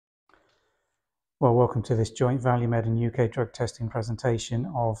Well, welcome to this joint ValueMed and UK drug testing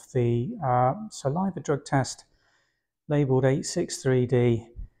presentation of the saliva drug test labelled 863D,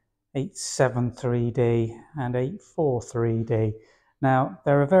 873D and 843D. Now,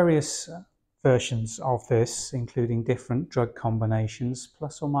 there are various versions of this, including different drug combinations,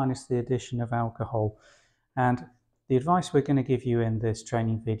 plus or minus the addition of alcohol. And the advice we're going to give you in this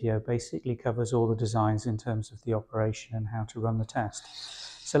training video basically covers all the designs in terms of the operation and how to run the test.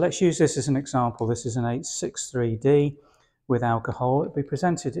 So let's use this as an example. This is an 863D with alcohol. It'll be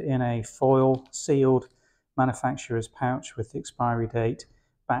presented in a foil sealed manufacturer's pouch with the expiry date,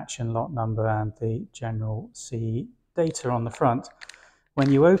 batch and lot number and the general CE data on the front.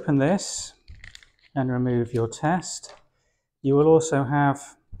 When you open this and remove your test, you will also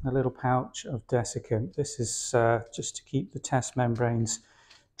have a little pouch of desiccant. This is just to keep the test membranes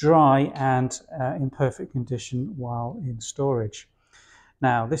dry and in perfect condition while in storage.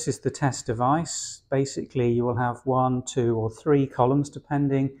 Now, this is the test device. Basically, you will have 1, 2 or 3 columns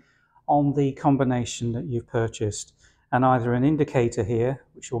depending on the combination that you've purchased, and either an indicator here,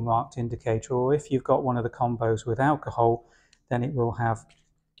 which will marked indicator, or if you've got one of the combos with alcohol, then it will have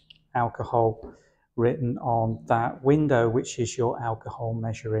alcohol written on that window, which is your alcohol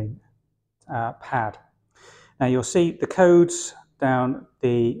measuring pad. Now, you'll see the codes down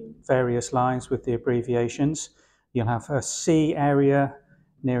the various lines with the abbreviations. You'll have a C area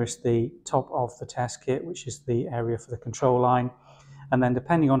nearest the top of the test kit, which is the area for the control line. And then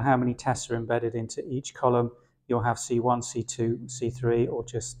depending on how many tests are embedded into each column, you'll have C1, C2, C3, or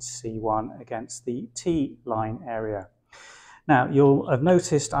just C1 against the T line area. Now, you'll have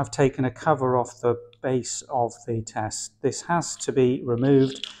noticed I've taken a cover off the base of the test. This has to be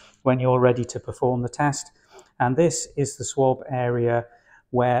removed when you're ready to perform the test. And this is the swab area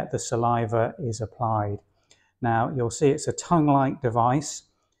where the saliva is applied. Now, you'll see it's a tongue-like device.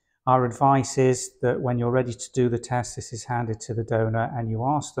 Our advice is that when you're ready to do the test, this is handed to the donor and you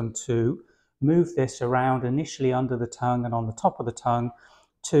ask them to move this around initially under the tongue and on the top of the tongue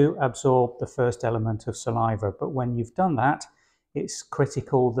to absorb the first element of saliva. But when you've done that, it's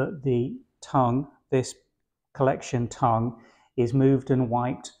critical that the tongue, this collection tongue, is moved and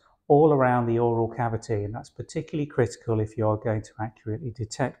wiped all around the oral cavity. And that's particularly critical if you're going to accurately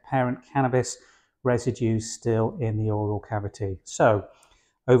detect parent cannabis residues still in the oral cavity. So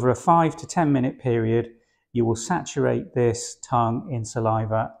over a 5 to 10 minute period, you will saturate this tongue in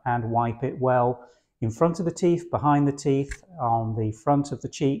saliva and wipe it well in front of the teeth, behind the teeth, on the front of the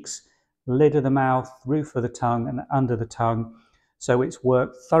cheeks, lid of the mouth, roof of the tongue and under the tongue. So it's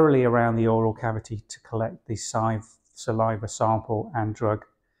worked thoroughly around the oral cavity to collect the saliva sample and drug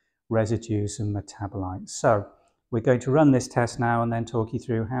residues and metabolites. So we're going to run this test now and then talk you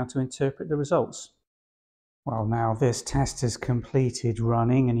through how to interpret the results. Well, now this test is completed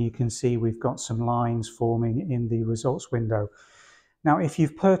running and you can see we've got some lines forming in the results window. Now, if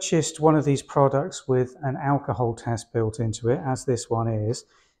you've purchased one of these products with an alcohol test built into it, as this one is,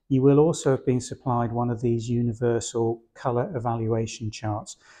 you will also have been supplied one of these universal colour evaluation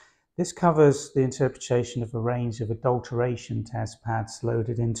charts. This covers the interpretation of a range of adulteration test pads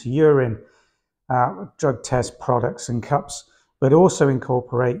loaded into urine, drug test products and cups, but also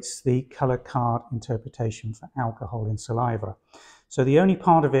incorporates the colour card interpretation for alcohol in saliva. So the only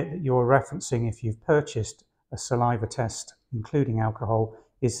part of it that you're referencing if you've purchased a saliva test including alcohol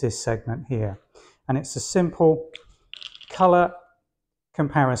is this segment here. And it's a simple colour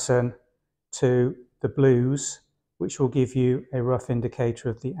comparison to the blues, which will give you a rough indicator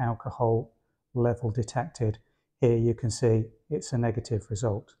of the alcohol level detected. Here you can see it's a negative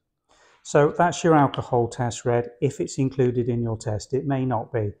result. So that's your alcohol test read if it's included in your test. It may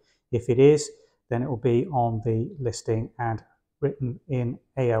not be. If it is, then it will be on the listing and written in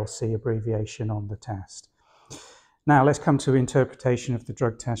ALC abbreviation on the test. Now let's come to interpretation of the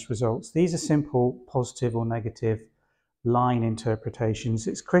drug test results. These are simple positive or negative line interpretations.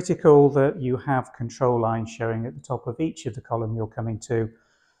 It's critical that you have control lines showing at the top of each of the column you're coming to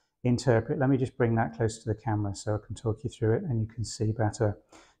interpret. Let me just bring that close to the camera so I can talk you through it and you can see better.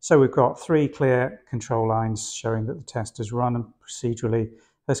 So we've got 3 clear control lines showing that the test has run and procedurally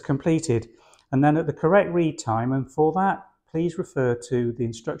has completed. And then at the correct read time, and for that, please refer to the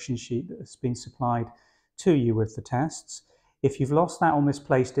instruction sheet that has been supplied to you with the tests. If you've lost that or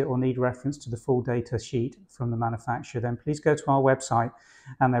misplaced it or need reference to the full data sheet from the manufacturer, then please go to our website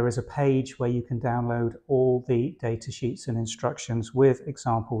and there is a page where you can download all the data sheets and instructions with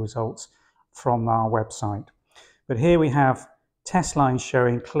example results from our website. But here we have test lines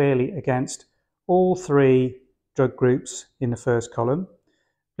showing clearly against all 3 drug groups in the first column.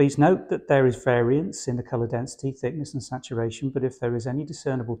 Please note that there is variance in the colour density, thickness and saturation, but if there is any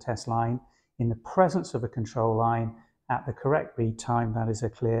discernible test line in the presence of a control line at the correct read time, that is a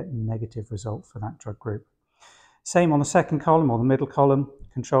clear negative result for that drug group. Same on the second column or the middle column,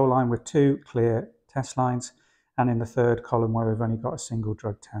 control line with 2 clear test lines, and in the third column where we've only got a single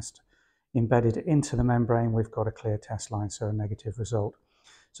drug test embedded into the membrane, we've got a clear test line, so a negative result.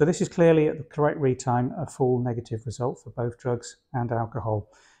 So this is clearly at the correct read time a full negative result for both drugs and alcohol,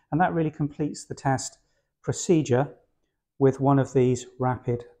 and that really completes the test procedure with one of these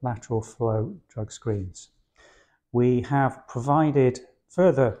rapid lateral flow drug screens. We have provided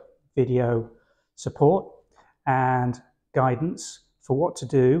further video support and guidance for what to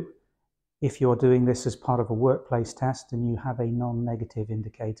do if you're doing this as part of a workplace test and you have a non-negative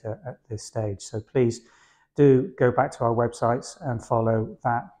indicator at this stage. So please do go back to our websites and follow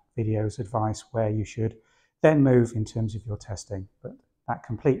that video's advice where you should then move in terms of your testing. But that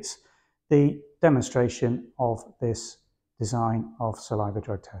completes the demonstration of this design of saliva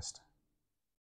drug test.